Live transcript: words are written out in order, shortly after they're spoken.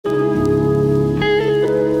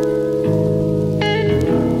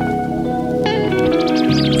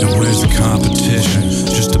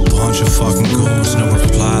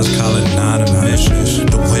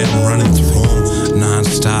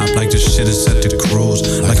set to cruise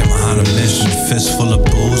like I'm on a mission, fist full of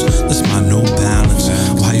booze. That's my new balance.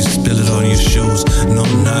 Why you spill it on your shoes? No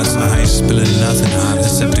nuts, I ain't spilling nothing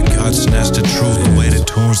except the guts, and that's the truth. The way the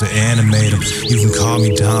tunes are animate them. You can call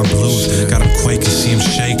me Don Blues. Got them quaking, see them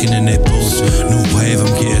shaking in their boots. New wave,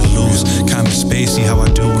 I'm getting loose. Kinda spacey how I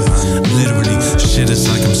do it. Literally, shit is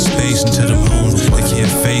like I'm spacing to the moon. They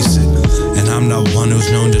can't face it, and I'm not one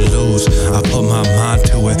who's known to lose. I put my mind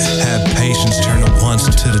to it, have patience, turn the ones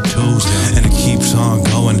to the twos, and it keeps on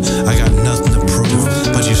going. I got nothing to prove,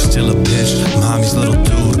 but you're still a bitch, mommy's little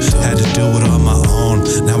dude. Had to do it on my own,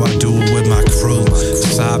 now I do it with my crew.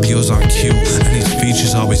 Sabio's on cue, and these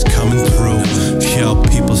features always coming through. Yo,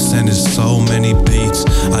 people sending so many beats,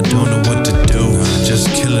 I don't know what to do. Just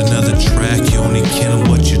kill another track, you only killing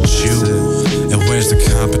what you chew. And where's the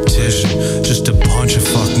competition? Just a bunch of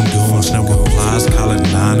fucking goons. No replies, call it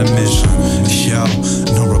non-emission. Yo,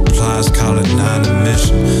 no replies, call it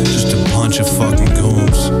non-emission. Just a bunch of fucking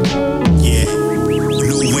goons. Yeah,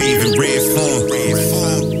 new wave in red form.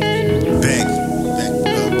 Beck,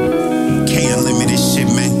 K unlimited shit,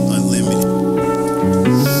 man. Unlimited.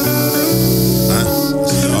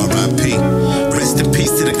 R.I.P. Rest in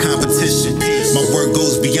peace to the competition. My word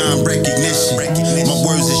goes beyond recognition. My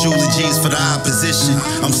words is eulogies for the opposition.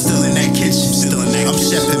 I'm still in that kitchen. I'm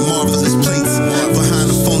chefing marvelous plates. Behind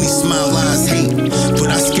a phony smile lies hate, but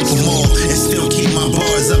I skip them all and still keep my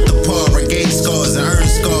bars up to par. I gave scars and earned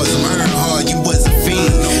scars. I'm earning hard. You was a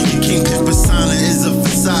fiend. Your kingpin persona is a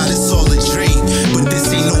facade. It's all a dream, but this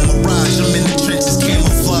ain't no mirage. I'm in the trenches,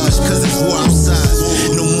 camouflage, cause it's war outside.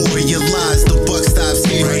 No more of your lies. The buck stops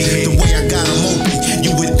here. The way I got them open,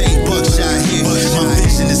 you would think buckshot here. My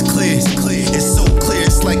vision is clear. It's so clear.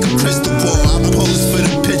 It's like a crystal ball. I pose for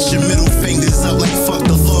the picture, middle fingers up like fuck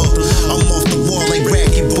the law. I'm off the wall like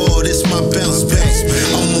racquetball. This my bounce back.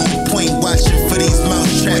 I'm on point watching for these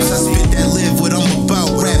mouse traps. I spit that live what I'm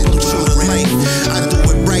about. Rap, I'm true to life. I do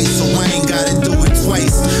it right, so I ain't gotta do it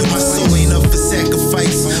twice. My soul ain't up for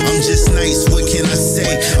sacrifice. I'm just nice, what can I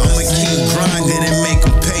say? I'ma keep grinding and make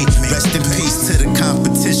them pay. Rest in